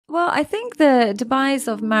Well, I think the demise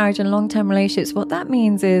of marriage and long-term relationships, what that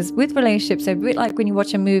means is with relationships, a bit like when you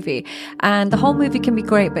watch a movie and the whole movie can be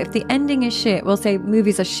great, but if the ending is shit, we'll say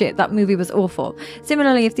movies are shit, that movie was awful.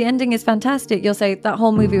 Similarly, if the ending is fantastic, you'll say that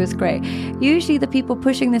whole movie was great. Usually the people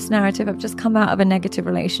pushing this narrative have just come out of a negative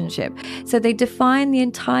relationship. So they define the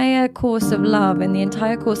entire course of love and the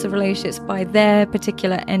entire course of relationships by their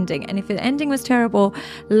particular ending. And if the ending was terrible,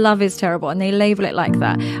 love is terrible. And they label it like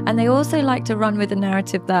that. And they also like to run with the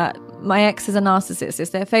narrative that my ex is a narcissist. It's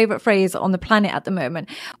their favorite phrase on the planet at the moment.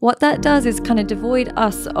 What that does is kind of devoid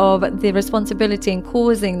us of the responsibility in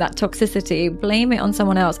causing that toxicity, blame it on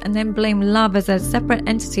someone else, and then blame love as a separate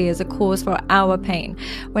entity as a cause for our pain,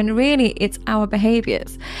 when really it's our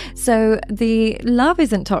behaviors. So the love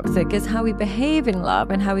isn't toxic, it's how we behave in love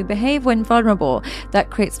and how we behave when vulnerable that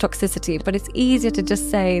creates toxicity. But it's easier to just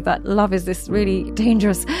say that love is this really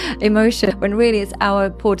dangerous emotion, when really it's our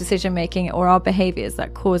poor decision making or our behaviors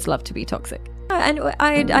that cause love to be toxic. And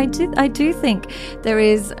I do think there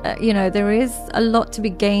is, there is a lot to be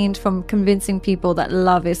gained from convincing people that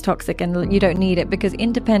love is toxic and you don't need it, because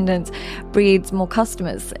independence breeds more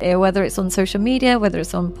customers, whether it's on social media, whether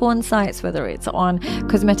it's on porn sites, whether it's on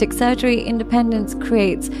cosmetic surgery. Independence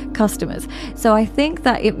creates customers. So I think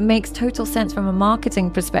that it makes total sense from a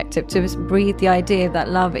marketing perspective to breed the idea that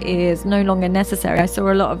love is no longer necessary. I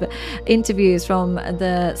saw a lot of interviews from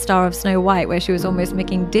the star of Snow White where she was almost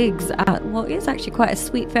making digs at what is actually quite a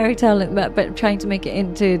sweet fairy tale, but trying to make it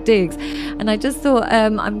into digs. And I just thought,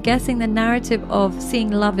 I'm guessing the narrative of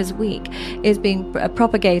seeing love as weak is being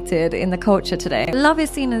propagated in the culture today. Love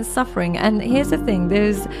is seen as suffering, and here's the thing,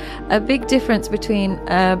 there's a big difference between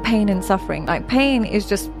pain and suffering. Like, pain is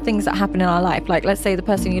just things that happen in our life, like let's say the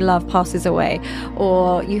person you love passes away,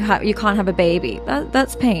 or you can't have a baby.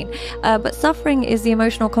 That's pain. But suffering is the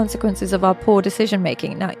emotional consequences of our poor decision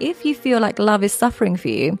making. Now, if you feel like love is suffering for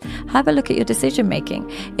you, have a look at your decision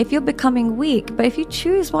making. If you're becoming weak, but if you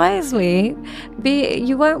choose wisely,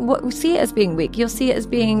 you won't see it as being weak. You'll see it as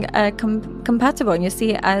being compatible, and you'll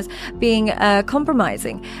see it as being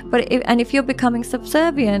compromising. And if you're becoming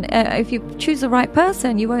subservient, if you choose the right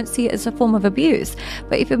person, you won't see it as a form of abuse.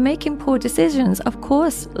 But if you're making poor decisions, of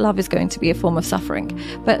course love is going to be a form of suffering.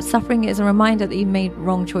 But suffering is a reminder that you made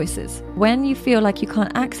wrong choices. When you feel like you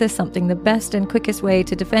can't access something, the best and quickest way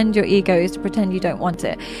to defend your ego is to pretend you don't want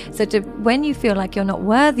it. So when you feel like you're not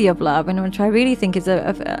worthy of love, and which I really think is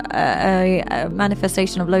a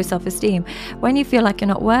manifestation of low self-esteem, when you feel like you're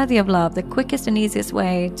not worthy of love, the quickest and easiest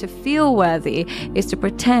way to feel worthy is to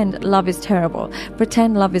pretend love is terrible,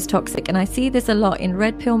 pretend love is toxic. And I see this a lot in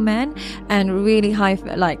red pill men and really high,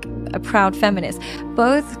 like proud feminists.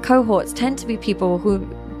 Both cohorts tend to be people who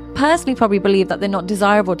personally probably believe that they're not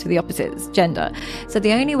desirable to the opposite gender. So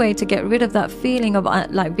the only way to get rid of that feeling of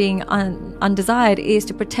being undesired is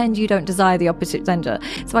to pretend you don't desire the opposite gender.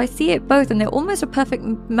 So I see it both, and they're almost a perfect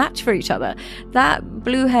match for each other. That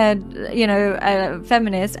blue-haired,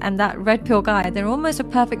 feminist and that red pill guy, they're almost a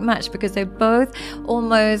perfect match because they both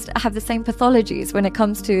almost have the same pathologies when it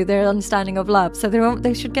comes to their understanding of love. So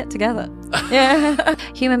they should get together. Yeah.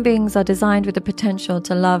 Human beings are designed with the potential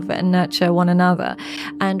to love and nurture one another.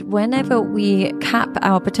 And whenever we cap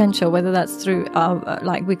our potential, whether that's through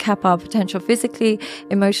we cap our potential physically,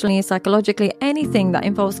 emotionally, psychologically, anything that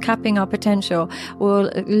involves capping our potential will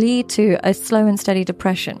lead to a slow and steady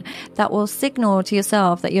depression that will signal to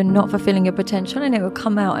yourself that you're not fulfilling your potential, and it will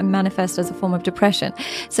come out and manifest as a form of depression.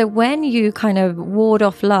 So when you kind of ward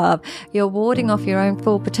off love, you're warding off your own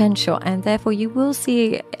full potential, and therefore you will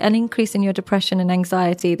see an increase in your depression and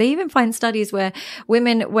anxiety. They even find studies where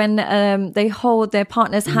women, when they hold their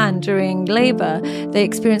partner's hand during labor, they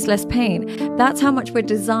experience less pain. That's how much we're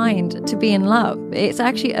designed to be in love. It's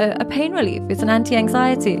actually a pain relief. It's an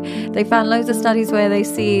anti-anxiety. They found loads of studies where they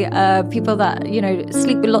see people that,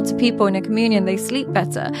 sleep with lots of people in a communion, they sleep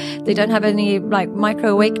better. They don't have any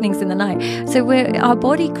micro awakenings in the night. So our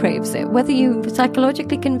body craves it. Whether you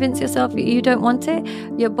psychologically convince yourself you don't want it,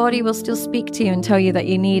 your body will still speak to you and tell you that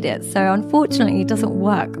you need it. So unfortunately, it doesn't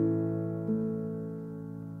work.